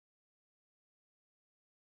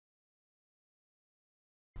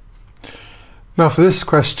Now for this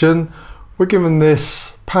question, we're given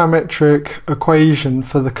this parametric equation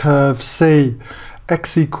for the curve C.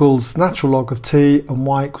 X equals natural log of t and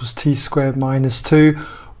y equals t squared minus 2,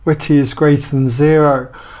 where t is greater than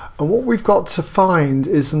 0. And what we've got to find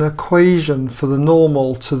is an equation for the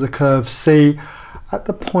normal to the curve C at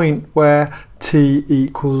the point where t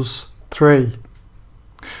equals 3.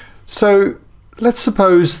 So let's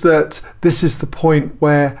suppose that this is the point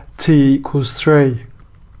where t equals 3.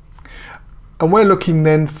 And we're looking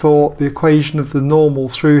then for the equation of the normal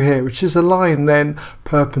through here, which is a line then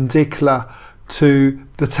perpendicular to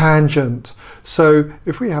the tangent. So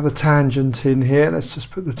if we have a tangent in here, let's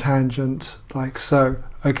just put the tangent like so,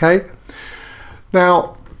 okay?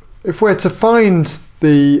 Now, if we're to find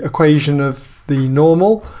the equation of the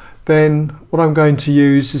normal, then what I'm going to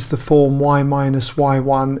use is the form y minus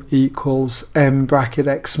y1 equals m bracket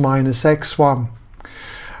x minus x1.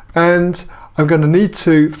 And I'm going to need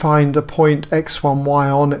to find a point x1,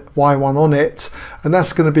 y1 on it, and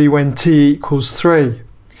that's going to be when t equals 3.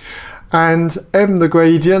 And m, the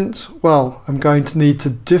gradient, well, I'm going to need to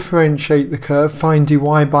differentiate the curve, find dy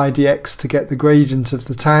by dx to get the gradient of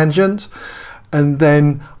the tangent, and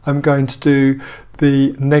then I'm going to do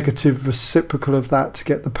the negative reciprocal of that to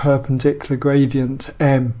get the perpendicular gradient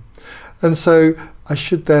m. And so I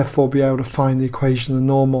should therefore be able to find the equation of the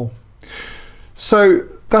normal. So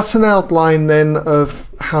that's an outline then of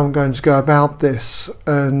how I'm going to go about this,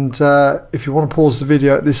 and if you want to pause the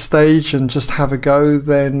video at this stage and just have a go,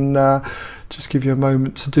 then just give you a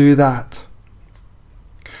moment to do that.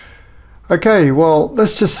 Okay, well,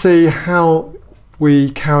 let's just see how we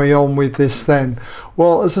carry on with this then.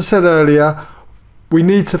 Well, as I said earlier, we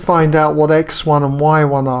need to find out what x1 and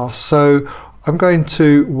y1 are, so I'm going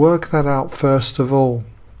to work that out first of all.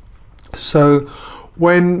 So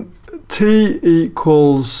when t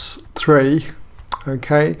equals 3,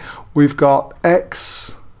 okay, we've got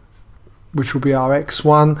x, which will be our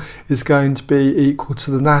x1, is going to be equal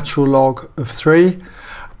to the natural log of 3,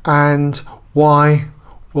 and y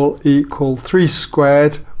will equal 3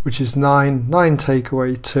 squared, which is 9. 9 take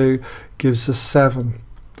away 2 gives us 7.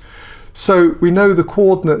 So we know the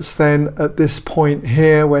coordinates then at this point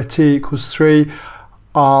here where t equals 3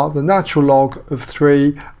 are the natural log of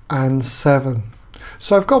 3 and 7.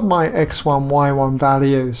 So I've got my x1, y1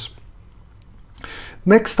 values.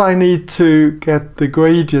 Next I need to get the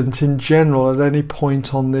gradient in general at any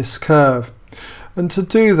point on this curve. And to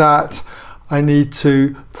do that I need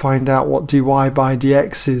to find out what dy by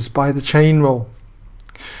dx is by the chain rule.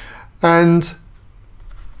 And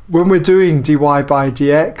when we're doing dy by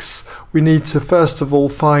dx, we need to first of all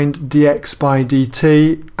find dx by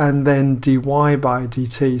dt and then dy by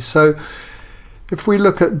dt. So if we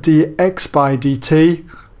look at dx by dt,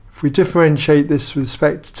 if we differentiate this with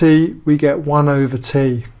respect to t, we get 1 over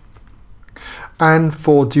t. And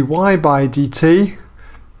for dy by dt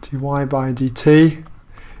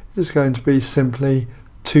is going to be simply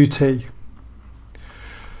 2t.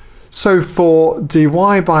 So for dy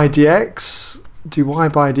by dx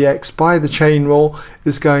by the chain rule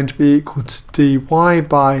is going to be equal to dy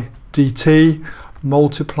by dt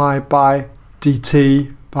multiplied by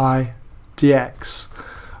dt by dx.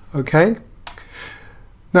 Okay,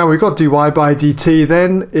 now we've got dy by dt,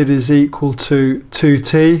 then it is equal to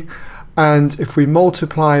 2t, and if we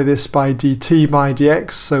multiply this by dt by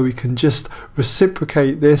dx, so we can just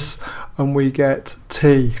reciprocate this and we get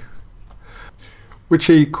t, which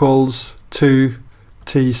equals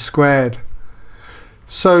 2t squared.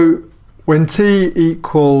 So when t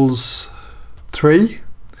equals 3,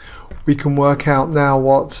 we can work out now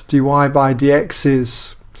what dy by dx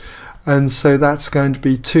is. And so that's going to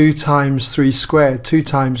be 2 times 3 squared, 2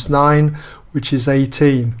 times 9, which is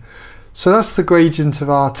 18. So that's the gradient of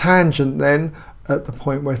our tangent then at the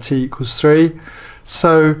point where t equals 3.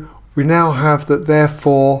 So we now have that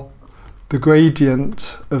therefore the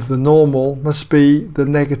gradient of the normal must be the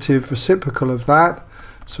negative reciprocal of that.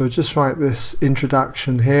 So I'll just write this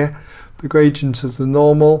introduction here. The gradient of the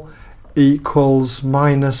normal equals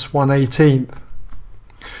minus 1/18.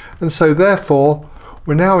 And so therefore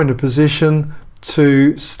we're now in a position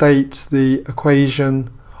to state the equation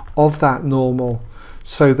of that normal.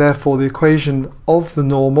 So therefore the equation of the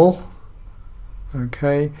normal,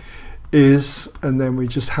 okay, is, and then we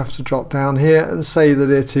just have to drop down here and say that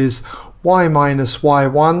it is y minus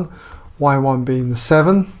y1, y1 being the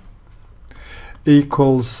 7,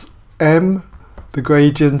 equals m, the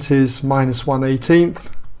gradient is minus 1/18,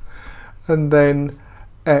 and then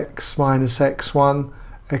x minus x1,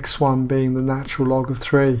 x1 being the natural log of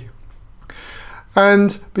 3.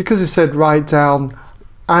 And because it said write down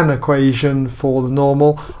an equation for the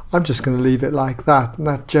normal, I'm just going to leave it like that, and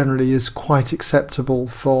that generally is quite acceptable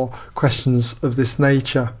for questions of this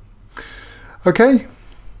nature. Okay.